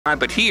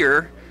But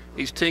here,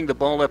 he's teeing the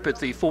ball up at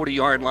the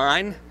 40-yard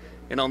line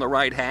and on the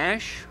right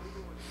hash.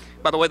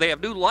 By the way, they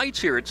have new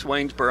lights here at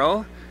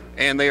Swainsboro,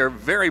 and they are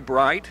very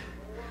bright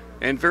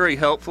and very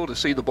helpful to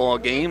see the ball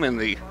game, and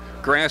the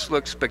grass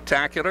looks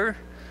spectacular.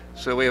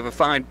 So we have a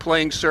fine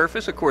playing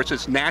surface. Of course,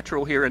 it's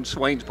natural here in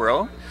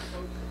Swainsboro.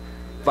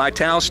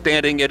 Vital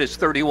standing at his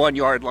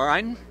 31-yard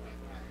line.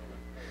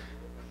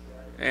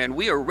 And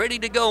we are ready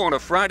to go on a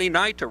Friday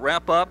night to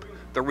wrap up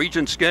the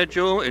region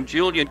schedule, and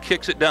Julian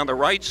kicks it down the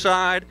right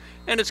side,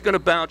 and it's going to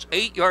bounce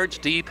 8 yards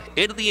deep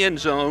into the end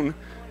zone,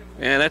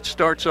 and that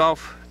starts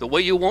off the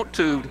way you want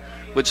to,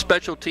 with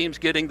special teams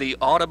getting the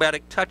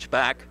automatic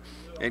touchback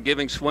and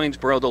giving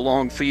Swainsboro the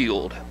long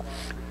field.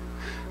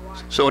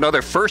 So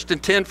another 1st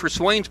and 10 for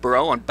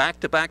Swainsboro on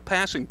back-to-back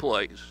passing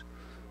plays.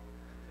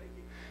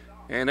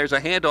 And there's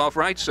a handoff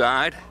right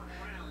side,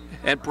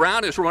 and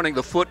Brown is running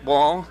the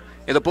football,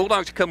 and the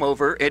Bulldogs come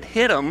over and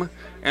hit him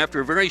after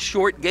a very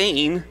short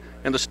gain,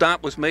 and the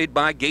stop was made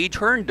by Gage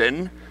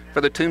Herndon for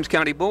the Toombs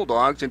County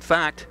Bulldogs. In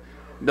fact,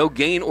 no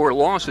gain or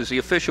loss as the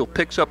official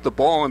picks up the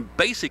ball and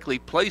basically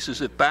places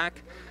it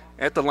back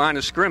at the line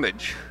of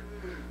scrimmage,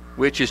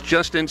 which is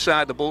just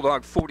inside the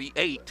Bulldog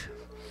 48.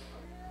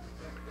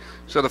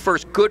 So the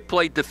first good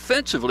play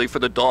defensively for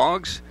the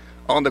Dogs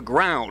on the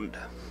ground.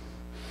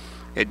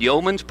 And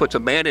Yeomans puts a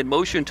man in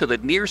motion to the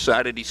near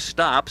side, and he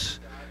stops.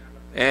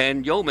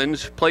 And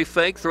Yeomans play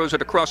fake, throws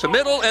it across the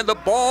middle, and the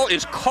ball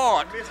is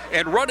caught.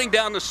 And running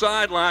down the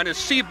sideline is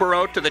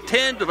Seabro to the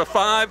 10, to the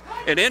 5,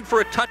 and in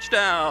for a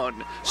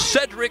touchdown.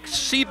 Cedric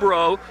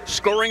Seabro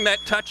scoring that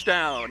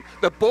touchdown.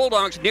 The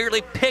Bulldogs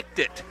nearly picked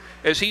it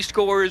as he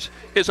scores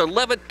his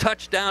 11th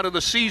touchdown of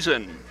the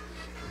season.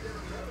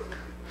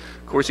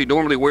 Of course, he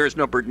normally wears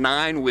number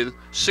 9 with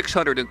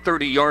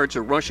 630 yards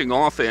of rushing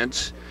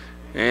offense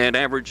and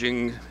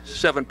averaging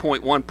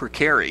 7.1 per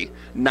carry,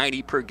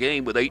 90 per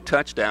game with 8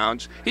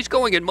 touchdowns. He's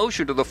going in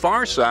motion to the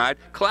far side.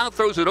 Cloud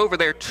throws it over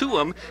there to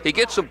him. He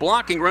gets some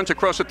blocking, runs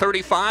across the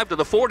 35 to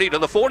the 40 to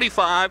the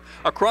 45,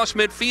 across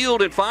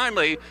midfield, and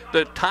finally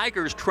the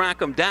Tigers track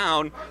him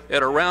down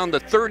at around the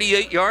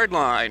 38-yard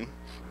line.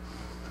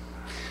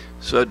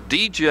 So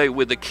DJ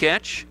with the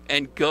catch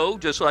and go,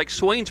 just like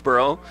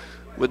Swainsboro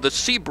with the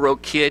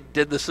Seabro kid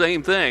did the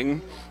same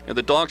thing, and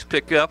the Dogs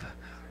pick up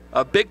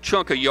a big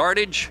chunk of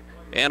yardage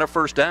and a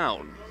first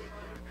down.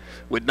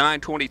 With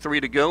 9:23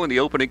 to go in the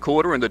opening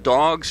quarter, and the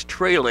Dogs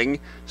trailing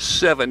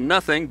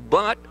 7-0,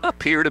 but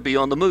appear to be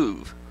on the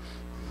move.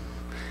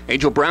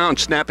 Angel Brown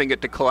snapping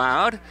it to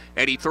Cloud,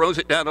 and he throws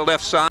it down the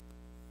left side.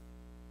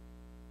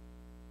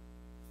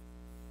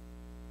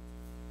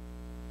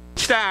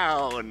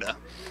 Touchdown!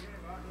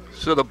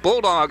 So the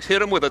Bulldogs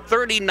hit him with a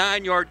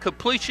 39-yard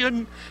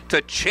completion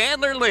to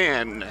Chandler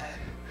Lynn.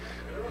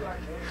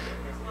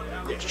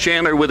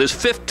 Chandler with his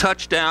 5th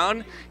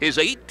touchdown, his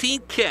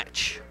 18th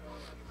catch.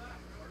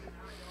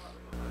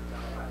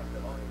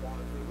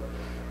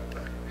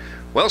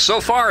 Well, so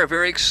far a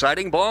very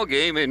exciting ball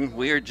game, and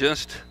we are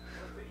just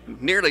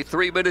nearly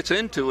 3 minutes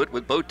into it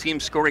with both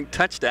teams scoring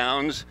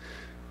touchdowns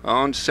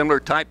on similar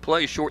type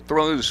plays, short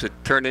throws that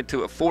turned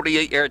into a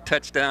 48-yard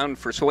touchdown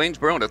for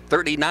Swainsboro and a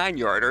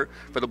 39-yarder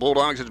for the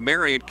Bulldogs as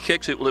Marion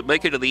kicks it. Will it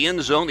make it to the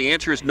end zone? The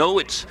answer is no.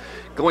 It's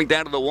going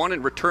down to the 1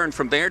 and return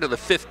from there to the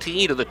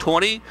 15, to the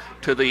 20,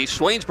 to the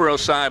Swainsboro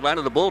sideline,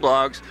 of the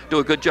Bulldogs do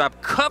a good job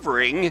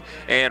covering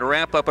and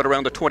wrap up at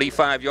around the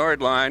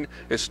 25-yard line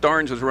as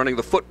Starnes was running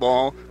the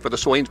football for the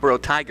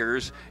Swainsboro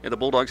Tigers, and the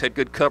Bulldogs had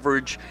good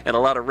coverage and a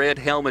lot of red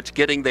helmets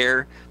getting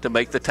there to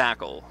make the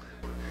tackle.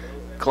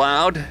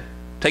 Cloud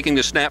taking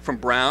the snap from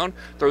Brown,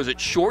 throws it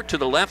short to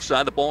the left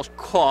side. The ball's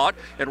caught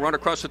and run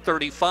across the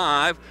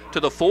 35 to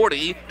the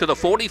 40 to the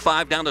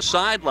 45 down the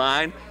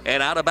sideline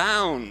and out of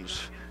bounds.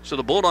 So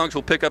the Bulldogs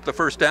will pick up the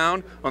first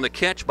down on the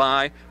catch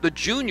by the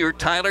junior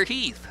Tyler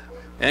Heath.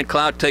 And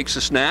Cloud takes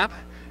the snap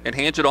and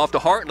hands it off to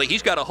Hartley.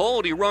 He's got a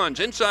hold. He runs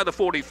inside the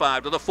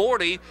 45 to the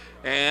 40,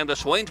 and the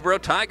Swainsboro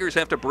Tigers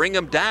have to bring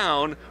him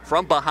down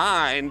from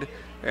behind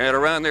at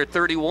around their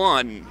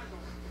 31.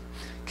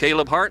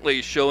 Caleb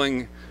Hartley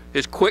showing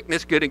his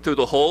quickness getting through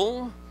the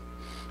hole.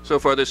 So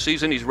far this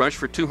season, he's rushed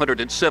for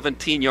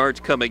 217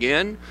 yards coming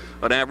in,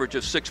 an average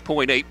of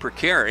 6.8 per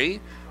carry,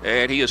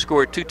 and he has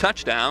scored 2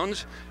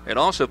 touchdowns and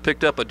also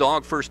picked up a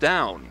dog first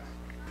down.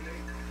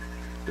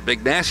 The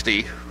Big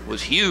Nasty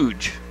was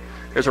huge.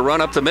 There's a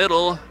run up the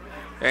middle,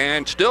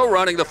 and still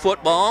running the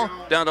football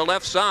down the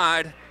left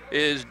side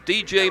is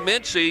DJ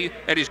Mincy,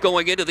 and he's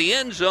going into the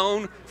end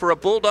zone for a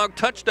Bulldog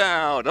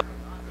touchdown.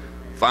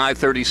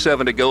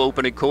 5:37 to go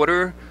opening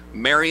quarter.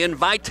 Marion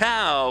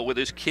Vital with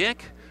his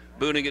kick,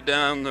 booting it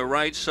down the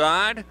right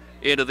side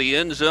into the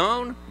end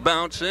zone,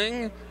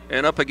 bouncing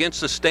and up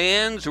against the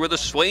stands where the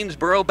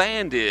Swainsboro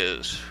band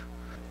is.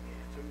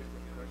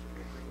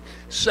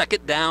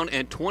 2nd down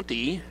and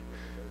 20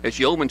 as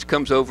Yeomans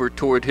comes over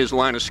toward his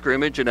line of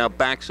scrimmage and now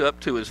backs up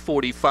to his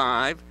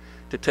 45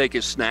 to take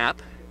his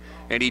snap.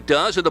 And he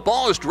does, and the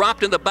ball is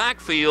dropped in the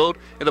backfield,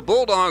 and the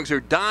Bulldogs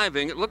are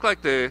diving. It looked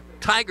like the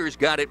Tigers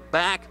got it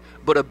back,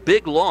 but a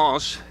big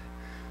loss.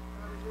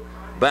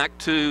 back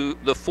to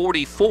the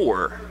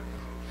 44.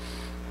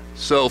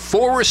 So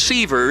 4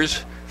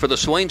 receivers for the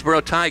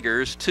Swainsboro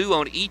Tigers, 2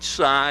 on each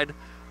side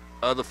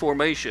of the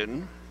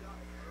formation.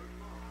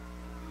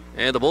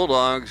 And the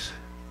Bulldogs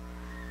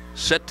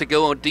set to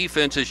go on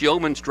defense as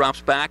Yeomans drops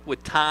back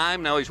with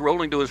time. Now he's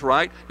rolling to his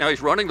right. Now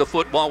he's running the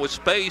football with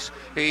space.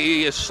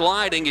 He is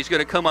sliding. He's going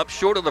to come up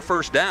short of the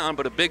first down,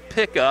 but a big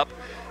pickup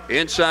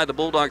inside the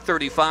Bulldog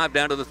 35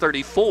 down to the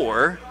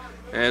 34,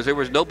 as there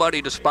was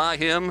nobody to spy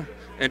him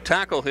and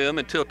tackle him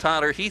until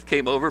Tyler Heath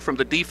came over from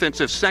the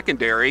defensive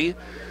secondary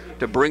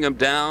to bring him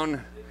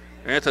down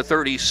at the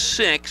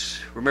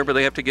 36. Remember,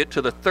 they have to get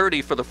to the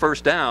 30 for the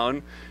first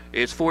down.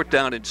 It's 4th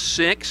down and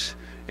 6,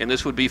 and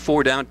this would be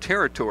 4-down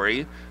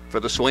territory for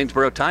the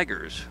Swainsboro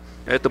Tigers.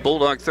 At the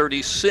Bulldog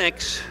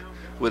 36,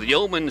 with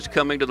Yeomans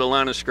coming to the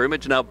line of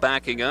scrimmage, now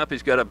backing up.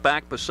 He's got a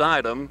back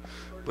beside him,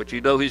 but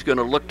you know he's going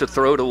to look to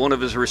throw to one of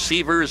his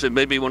receivers and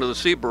maybe one of the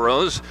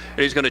Seaboros. And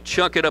he's going to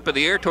chuck it up in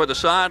the air toward the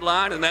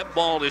sideline, and that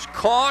ball is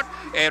caught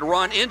and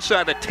run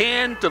inside the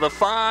 10 to the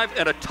 5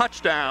 and a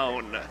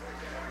touchdown.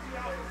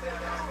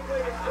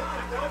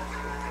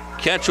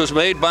 Catch was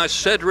made by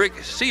Cedric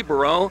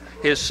Seaboro,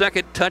 his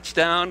 2nd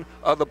touchdown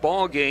of the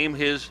ball game,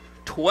 his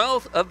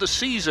 12th of the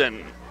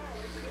season.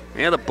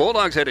 And the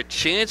Bulldogs had a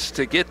chance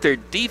to get their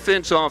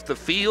defense off the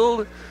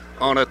field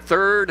on a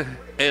 3rd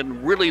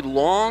and really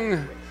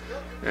long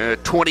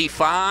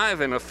 25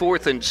 and a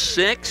 4th and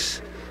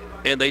 6,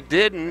 and they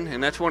didn't.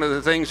 And that's one of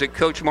the things that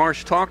Coach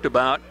Marsh talked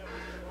about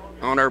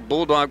on our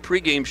Bulldog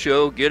pregame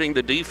show, getting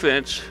the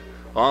defense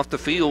off the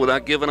field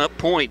without giving up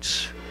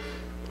points.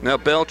 Now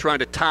Bell trying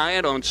to tie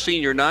it on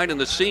senior night, and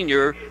the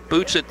senior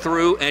boots it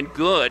through and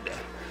good.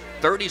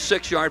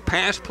 36-yard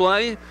pass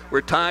play.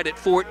 We're tied at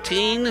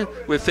 14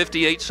 with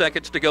 58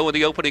 seconds to go in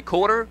the opening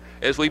quarter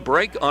as we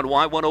break on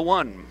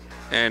Y101.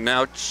 And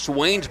now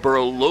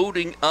Swainsboro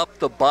loading up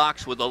the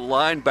box with the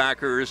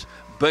linebackers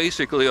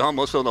basically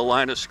almost on the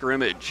line of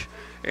scrimmage.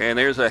 And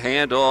there's a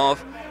handoff,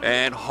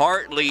 and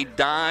Hartley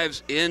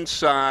dives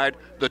inside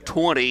the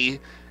 20,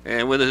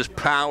 and with his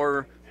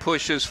power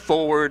pushes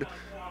forward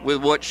with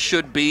what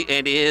should be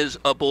and is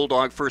a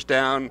Bulldog first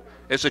down.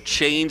 As a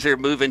change, they're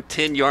moving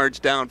 10 yards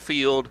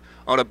downfield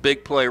on a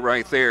big play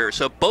right there.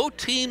 So both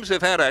teams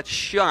have had a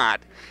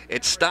shot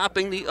at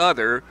stopping the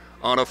other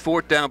on a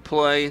 4th down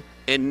play,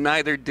 and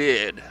neither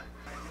did.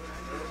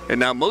 And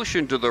now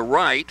motion to the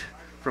right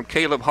from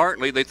Caleb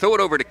Hartley. They throw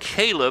it over to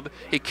Caleb.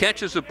 He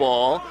catches the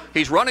ball.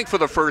 He's running for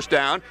the first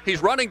down.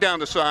 He's running down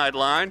the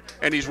sideline,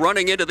 and he's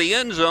running into the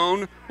end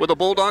zone with a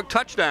Bulldog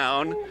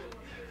touchdown.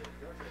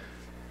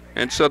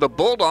 And so the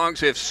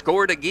Bulldogs have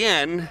scored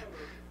again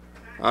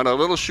on a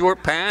little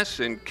short pass,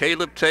 and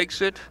Caleb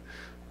takes it,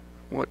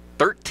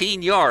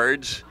 13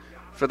 yards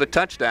for the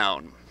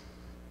touchdown.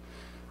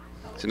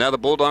 So now the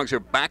Bulldogs are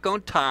back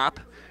on top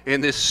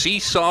in this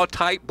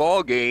seesaw-type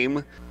ball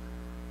game.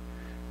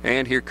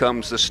 And here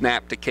comes the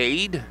snap to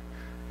Cade,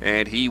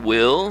 and he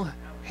will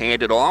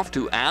hand it off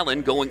to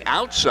Allen going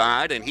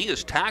outside, and he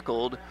is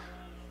tackled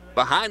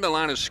behind the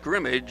line of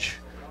scrimmage,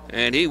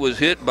 and he was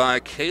hit by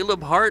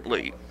Caleb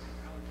Hartley.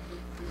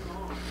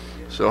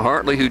 So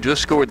Hartley, who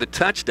just scored the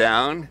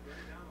touchdown,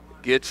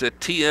 gets a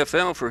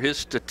TFL for his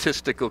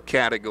statistical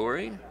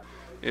category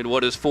in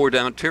what is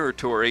 4-down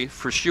territory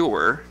for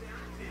sure.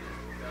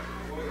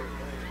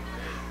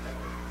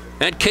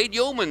 And Cade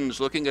Yeomans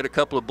looking at a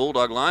couple of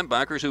Bulldog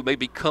linebackers who may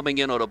be coming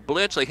in on a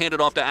blitz. They hand it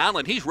off to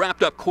Allen. He's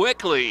wrapped up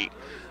quickly.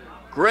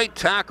 Great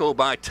tackle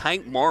by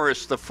Tank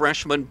Morris, the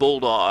freshman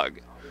Bulldog,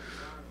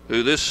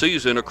 who this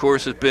season, of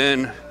course, has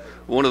been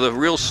one of the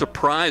real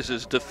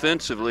surprises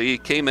defensively. He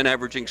came in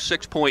averaging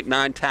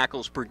 6.9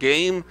 tackles per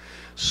game.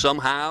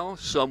 Somehow,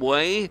 some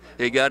way,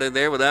 he got in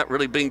there without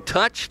really being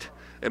touched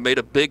and made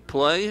a big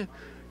play.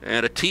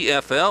 And a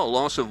TFL, a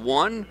loss of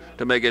 1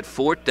 to make it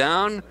 4th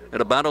down at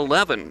about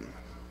 11.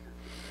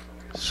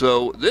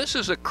 So this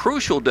is a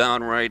crucial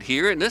down right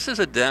here, and this is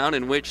a down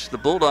in which the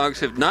Bulldogs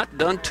have not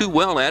done too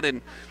well at,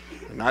 and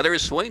neither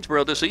is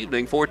Swainsboro this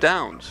evening, 4th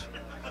downs.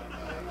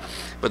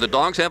 But the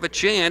Dogs have a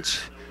chance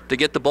to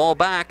get the ball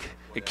back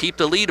and keep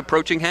the lead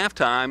approaching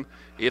halftime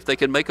if they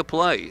can make a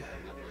play.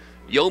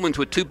 Yeomans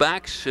with 2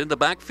 backs in the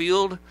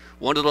backfield,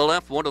 one to the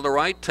left, one to the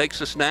right, takes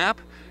the snap,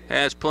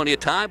 has plenty of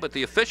time, but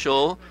the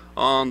official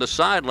on the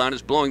sideline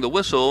is blowing the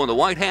whistle, and the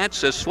white hat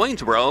says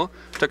Swainsboro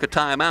took a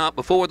timeout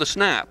before the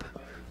snap.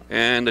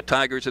 And the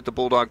Tigers at the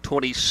Bulldog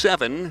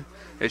 27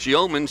 as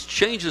Yeomans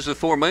changes the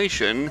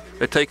formation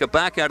to take it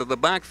back out of the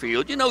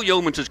backfield. You know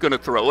Yeomans is going to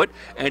throw it,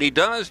 and he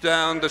does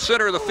down the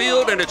center of the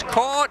field, and it's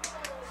caught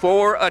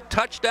for a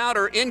touchdown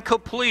or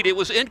incomplete. It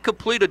was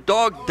incomplete. A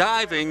dog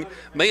diving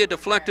may have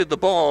deflected the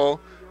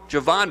ball.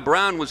 Javon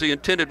Brown was the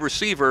intended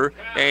receiver,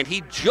 and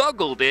he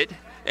juggled it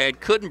and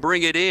couldn't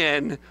bring it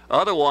in.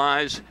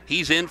 Otherwise,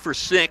 he's in for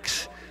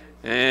 6,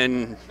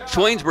 and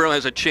Swainsboro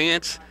has a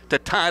chance to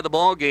tie the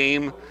ball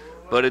game.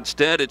 But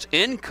instead, it's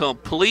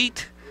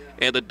incomplete,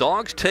 and the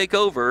Dogs take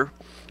over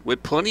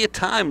with plenty of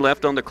time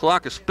left on the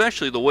clock,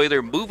 especially the way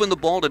they're moving the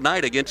ball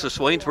tonight against the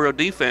Swainsboro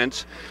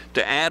defense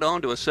to add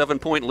on to a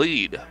 7-point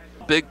lead.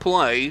 Big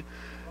play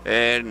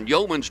And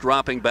Yeoman's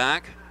dropping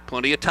back.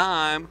 Plenty of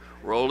time.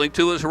 Rolling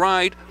to his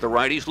right. The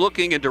righty's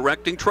looking and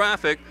directing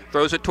traffic.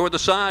 Throws it toward the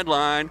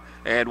sideline.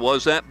 And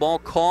was that ball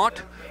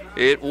caught?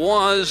 It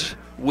was,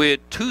 with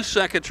 2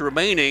 seconds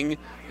remaining.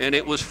 And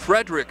it was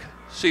Frederick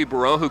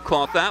Swainsboro who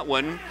caught that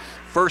one.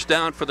 First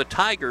down for the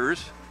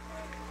Tigers.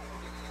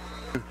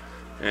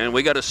 And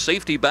we got a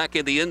safety back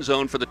in the end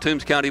zone for the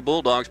Toombs County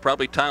Bulldogs,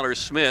 probably Tyler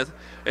Smith.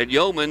 And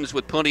Yeomans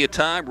with plenty of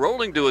time,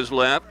 rolling to his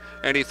left,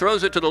 and he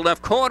throws it to the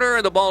left corner,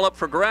 and the ball up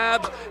for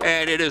grabs,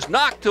 and it is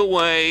knocked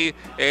away,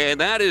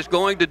 and that is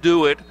going to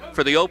do it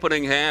for the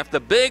opening half. The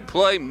big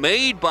play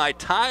made by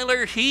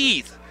Tyler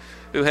Heath,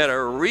 who had a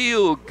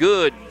real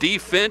good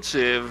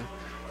defensive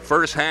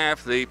first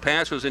half. The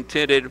pass was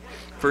intended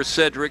for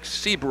Cedric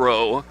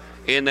Swainsboro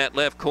in that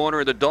left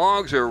corner. The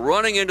Dogs are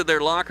running into their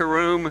locker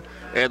room,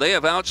 and they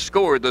have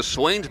outscored the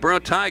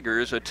Swainsboro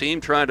Tigers, a team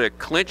trying to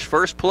clinch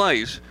first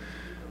place.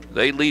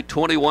 They lead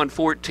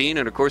 21-14,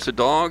 and of course the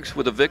Dogs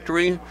with a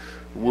victory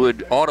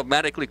would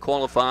automatically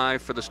qualify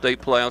for the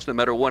state playoffs no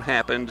matter what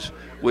happens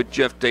with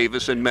Jeff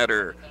Davis and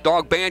Metter.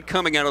 Dog band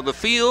coming out of the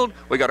field.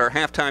 We got our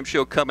halftime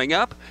show coming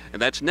up,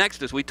 and that's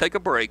next as we take a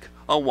break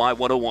on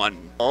Y101.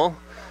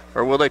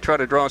 Or will they try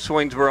to draw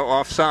Swainsboro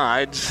off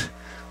sides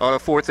on a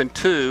 4th and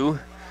 2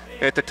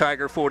 at the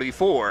Tiger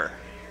 44?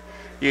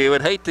 You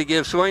would hate to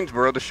give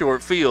Swainsboro the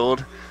short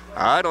field.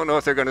 I don't know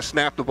if they're going to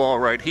snap the ball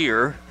right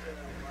here.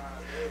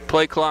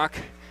 Play clock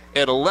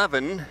at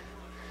 11.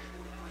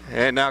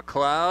 And now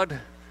Cloud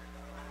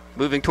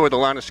moving toward the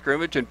line of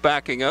scrimmage and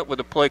backing up with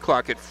a play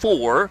clock at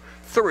 4,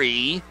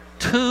 3,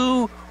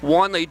 2,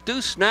 1. They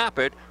do snap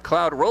it.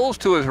 Cloud rolls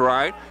to his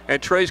right,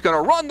 and Trey's going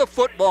to run the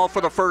football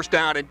for the first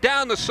down and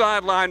down the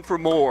sideline for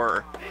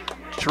more.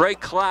 Trey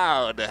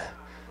Cloud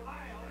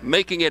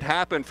making it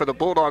happen for the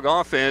Bulldog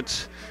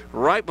offense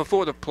right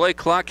before the play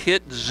clock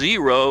hit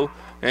 0,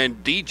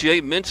 and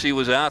DJ Mincy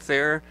was out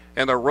there,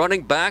 and the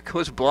running back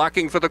was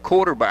blocking for the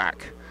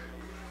quarterback.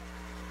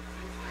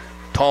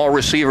 Tall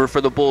receiver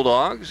for the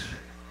Bulldogs.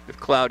 If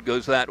Cloud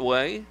goes that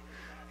way,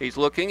 he's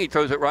looking, he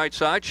throws it right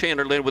side.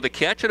 Chandler Lynn with a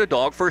catch and a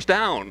Dog first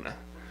down.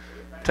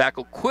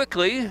 Tackled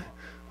quickly,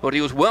 but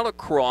he was well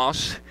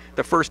across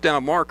the first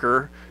down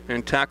marker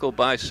and tackled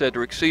by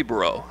Cedric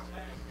Swainsboro.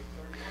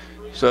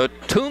 So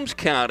Toombs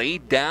County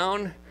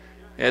down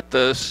at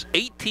the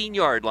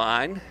 18-yard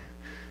line,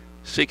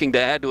 seeking to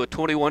add to a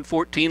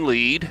 21-14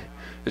 lead.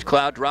 As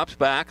Cloud drops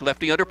back,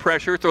 lefty under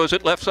pressure, throws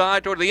it left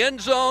side toward the end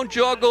zone,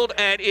 juggled,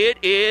 and it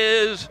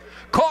is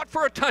caught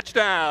for a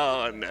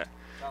touchdown.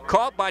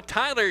 Caught by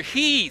Tyler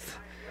Heath,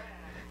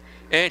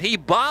 and he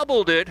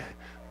bobbled it,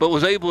 but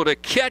was able to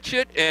catch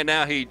it, and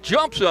now he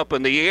jumps up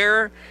in the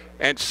air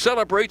and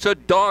celebrates a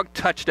Dog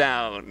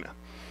touchdown.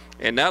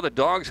 And now the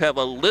Dogs have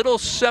a little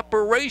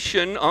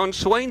separation on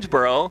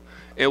Swainsboro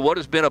in what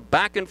has been a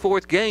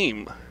back-and-forth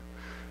game.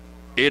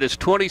 It is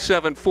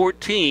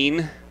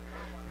 27-14,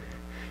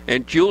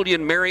 and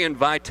Julian Marion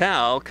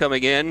Vital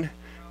coming in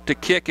to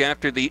kick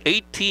after the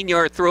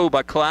 18-yard throw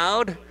by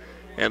Cloud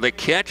and the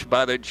catch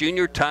by the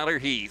junior Tyler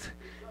Heath.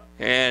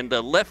 And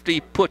the lefty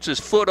puts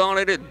his foot on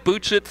it and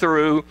boots it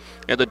through,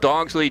 and the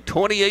Dogs lead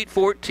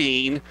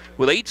 28-14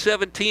 with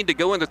 8:17 to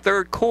go in the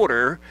third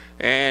quarter,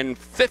 and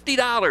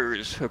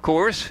 $50, of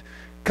course,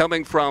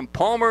 coming from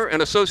Palmer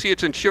and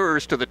Associates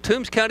Insurers to the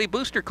Toombs County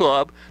Booster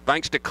Club,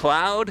 thanks to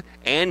Cloud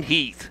and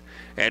Heath.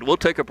 And we'll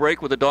take a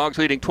break with the Dogs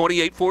leading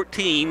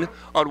 28-14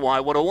 on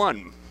Y101.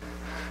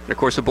 And of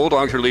course, the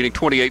Bulldogs are leading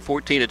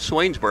 28-14 at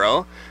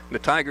Swainsboro, and the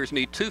Tigers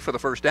need 2 for the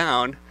first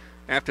down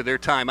after their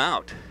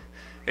timeout.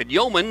 And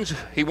Yeomans,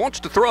 he wants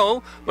to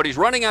throw, but he's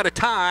running out of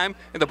time,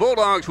 and the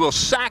Bulldogs will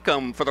sack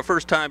him for the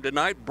first time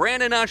tonight.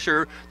 Brandon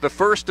Usher, the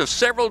first of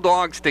several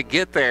Dogs to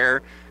get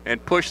there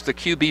and push the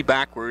QB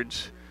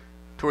backwards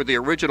toward the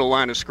original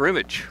line of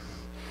scrimmage.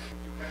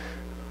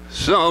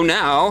 So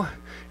now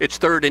it's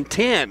 3rd and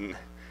 10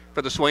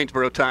 for the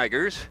Swainsboro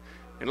Tigers.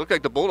 It looks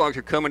like the Bulldogs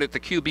are coming at the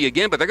QB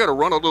again, but they're going to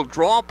run a little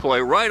draw play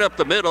right up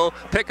the middle,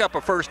 pick up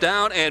a first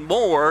down and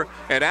more,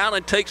 and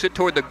Allen takes it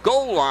toward the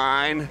goal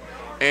line,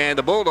 and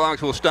the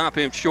Bulldogs will stop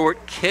him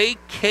short.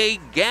 K.K.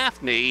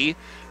 Gaffney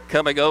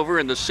coming over,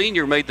 and the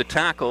senior made the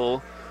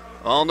tackle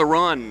on the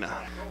run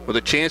with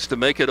a chance to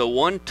make it a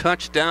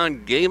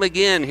 1-touchdown game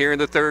again here in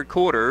the third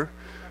quarter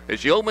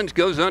as Yeomans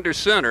goes under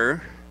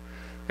center,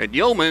 and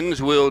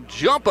Yeomans will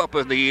jump up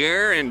in the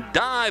air and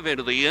dive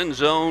into the end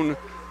zone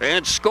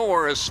and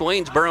score a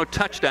Swainsboro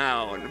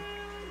touchdown,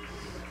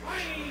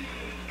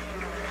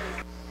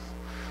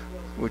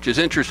 which is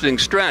interesting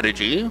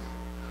strategy.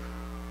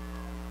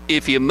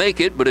 If you make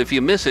it, but if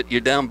you miss it,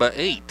 you're down by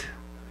 8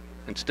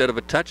 instead of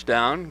a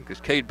touchdown, because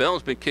Cade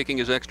Bell's been kicking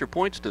his extra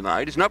points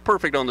tonight. He's not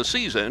perfect on the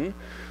season,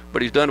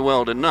 but he's done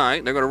well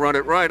tonight. They're going to run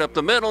it right up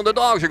the middle, and the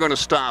Dogs are going to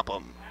stop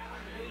him.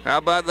 How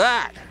about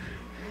that?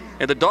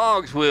 And the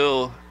Dogs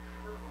will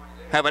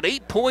have an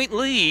 8-point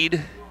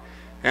lead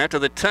after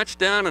the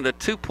touchdown and a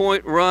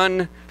 2-point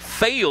run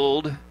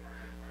failed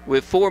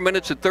with 4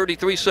 minutes and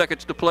 33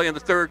 seconds to play in the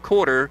third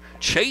quarter.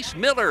 Chase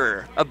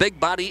Miller, a big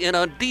body in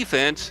on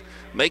defense,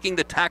 making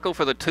the tackle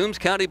for the Toombs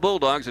County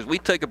Bulldogs as we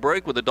take a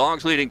break with the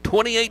Dogs leading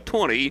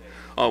 28-20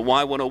 on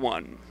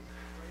Y101.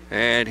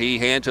 And he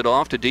hands it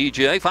off to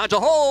DJ, finds a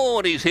hole,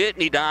 and he's hit,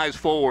 and he dives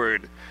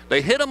forward.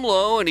 They hit him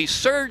low, and he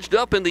surged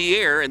up in the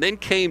air and then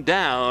came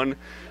down.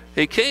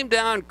 He came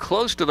down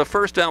close to the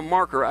first down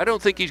marker. I don't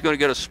think he's going to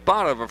get a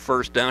spot of a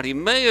first down. He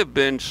may have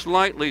been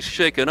slightly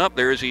shaken up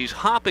there as he's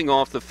hopping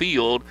off the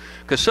field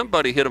because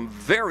somebody hit him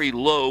very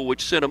low,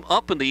 which sent him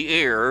up in the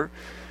air,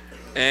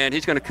 and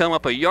he's going to come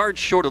up a yard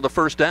short of the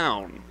first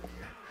down.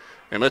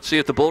 And let's see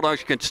if the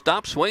Bulldogs can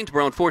stop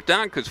Swainsboro on fourth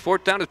down, because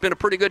fourth down has been a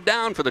pretty good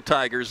down for the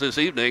Tigers this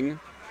evening.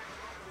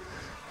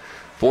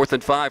 4th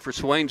and 5 for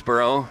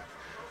Swainsboro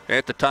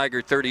at the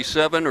Tiger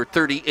 37 or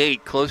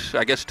 38, close,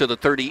 I guess, to the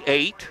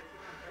 38.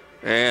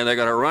 And they're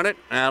going to run it.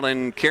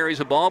 Allen carries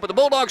the ball, but the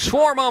Bulldogs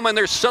swarm them, and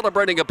they're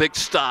celebrating a big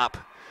stop.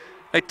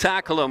 They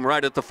tackle him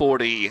right at the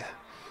 40.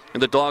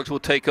 And the Dogs will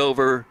take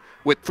over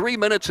with 3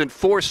 minutes and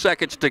 4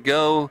 seconds to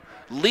go,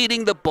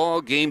 leading the ball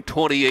game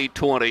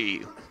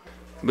 28-20.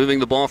 Moving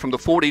the ball from the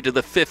 40 to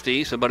the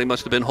 50. Somebody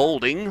must have been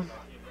holding.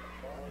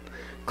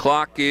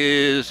 Clock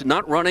is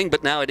not running,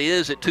 but now it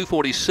is at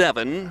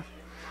 2:47.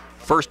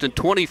 1st and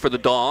 20 for the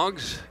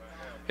Dogs.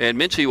 And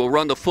Mincy will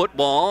run the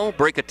football,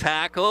 break a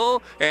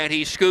tackle, and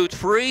he scoots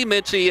free.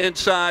 Mincy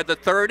inside the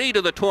 30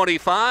 to the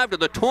 25 to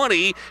the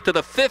 20 to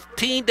the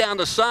 15, down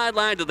the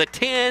sideline to the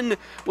 10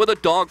 with a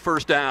Dog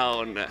first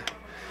down.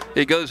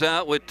 He goes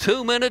out with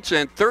 2 minutes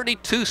and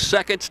 32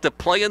 seconds to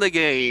play in the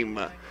game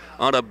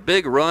on a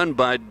big run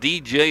by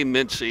DJ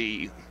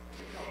Mincy.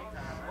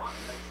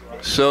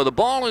 So the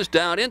ball is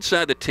down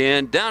inside the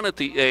 10, down at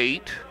the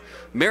 8.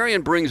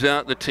 Marion brings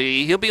out the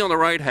tee. He'll be on the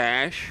right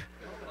hash.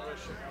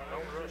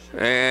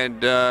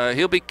 And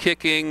he'll be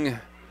kicking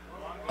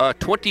a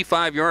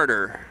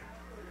 25-yarder.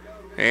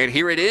 And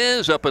here it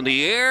is up in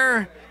the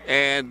air.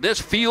 And this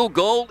field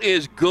goal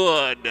is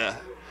good.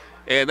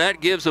 And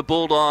that gives the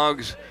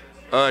Bulldogs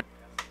a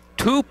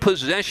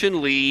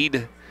 2-possession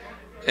lead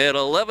at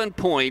 11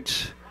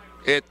 points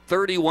at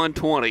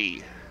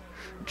 31-20.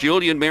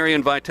 Julian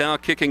Marion Vital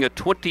kicking a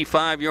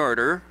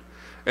 25-yarder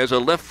as a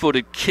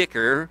left-footed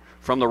kicker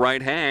from the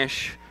right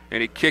hash.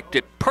 And he kicked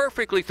it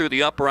perfectly through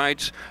the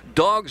uprights.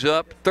 Dogs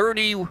up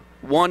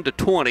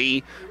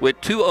 31-20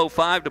 with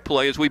 2:05 to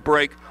play as we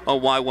break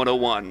on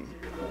Y101.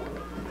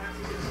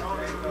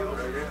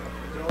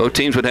 Both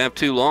teams would have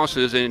 2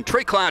 losses, and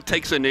Trey Cloud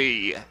takes a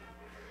knee.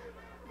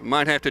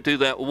 Might have to do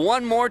that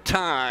one more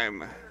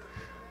time.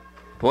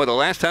 Boy, the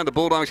last time the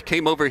Bulldogs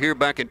came over here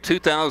back in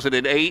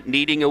 2008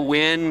 needing a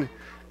win,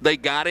 they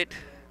got it.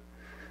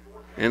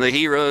 And the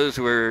heroes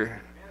were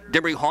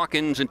Demery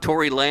Hawkins and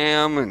Torrey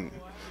Lamb and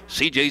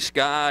C.J.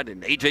 Scott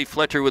and A.J.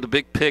 Fletcher with a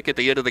big pick at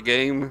the end of the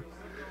game.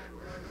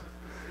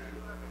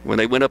 When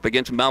they went up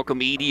against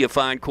Malcolm Eady, a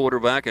fine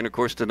quarterback, and of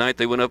course tonight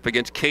they went up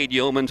against Cade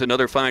Yeomans,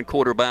 another fine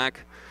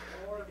quarterback.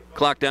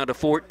 Clock down to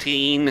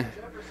 14.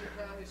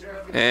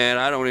 And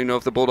I don't even know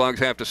if the Bulldogs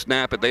have to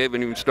snap it. They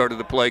haven't even started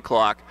the play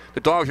clock. The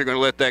Dogs are going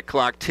to let that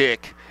clock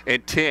tick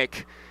and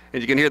tick.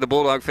 And you can hear the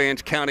Bulldog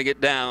fans counting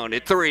it down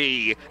at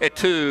 3, at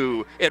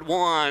 2, at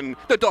 1.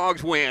 The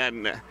Dogs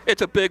win.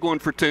 It's a big one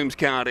for Toombs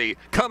County.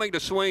 Coming to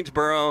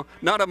Swainsboro,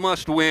 not a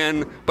must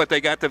win, but they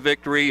got the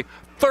victory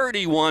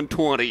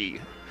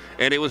 31-20.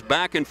 And it was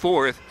back and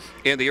forth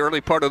in the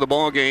early part of the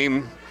ball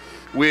game,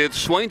 with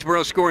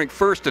Swainsboro scoring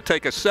first to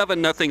take a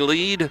 7-0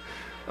 lead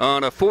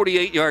on a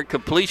 48-yard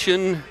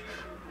completion.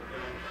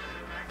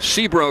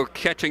 Sebro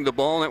catching the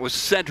ball. That was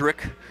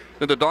Cedric.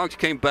 Then the Dogs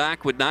came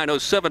back with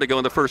 9:07 to go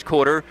in the first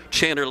quarter.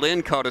 Chandler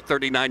Lynn caught a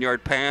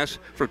 39-yard pass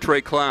from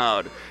Trey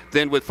Cloud.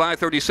 Then with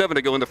 5:37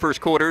 to go in the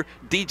first quarter,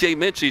 DJ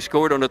Mincy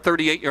scored on a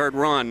 38-yard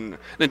run.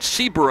 Then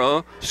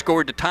Sebro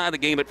scored to tie the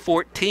game at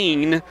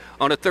 14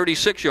 on a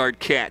 36-yard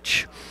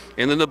catch.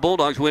 And then the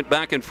Bulldogs went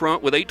back in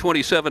front with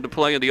 8:27 to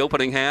play in the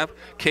opening half.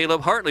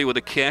 Caleb Hartley with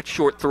a catch,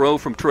 short throw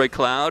from Trey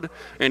Cloud,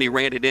 and he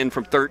ran it in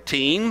from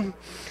 13.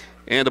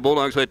 And the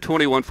Bulldogs led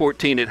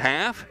 21-14 at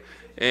half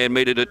and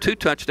made it a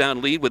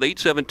 2-touchdown lead with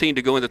 8:17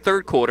 to go in the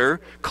third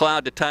quarter.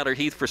 Cloud to Tyler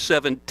Heath for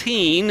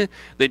 17.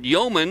 Then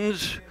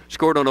Yeomans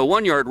scored on a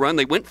 1-yard run.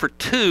 They went for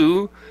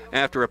 2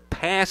 after a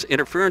pass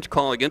interference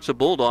call against the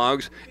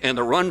Bulldogs, and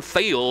the run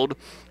failed,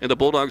 and the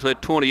Bulldogs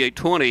led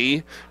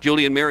 28-20.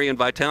 Julian Marion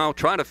Vital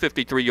tried a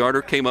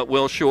 53-yarder, came up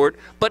well short,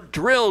 but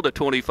drilled a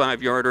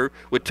 25-yarder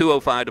with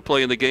 2:05 to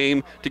play in the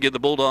game to give the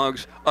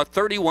Bulldogs a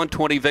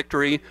 31-20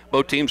 victory.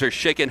 Both teams are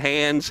shaking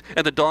hands,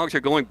 and the Dogs are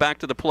going back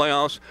to the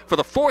playoffs for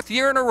the 4th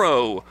year in a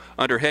row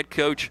under head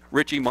coach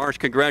Richie Marsh.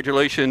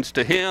 Congratulations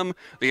to him,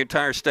 the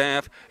entire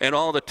staff, and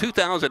all the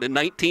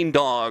 2019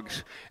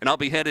 Dogs. And I'll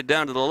be headed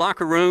down to the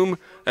locker room.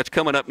 That's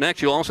coming up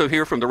next. You'll also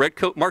hear from the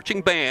Redcoat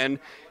Marching Band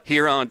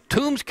here on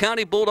Toombs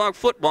County Bulldog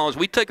Football as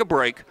we take a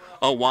break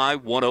on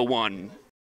Y101.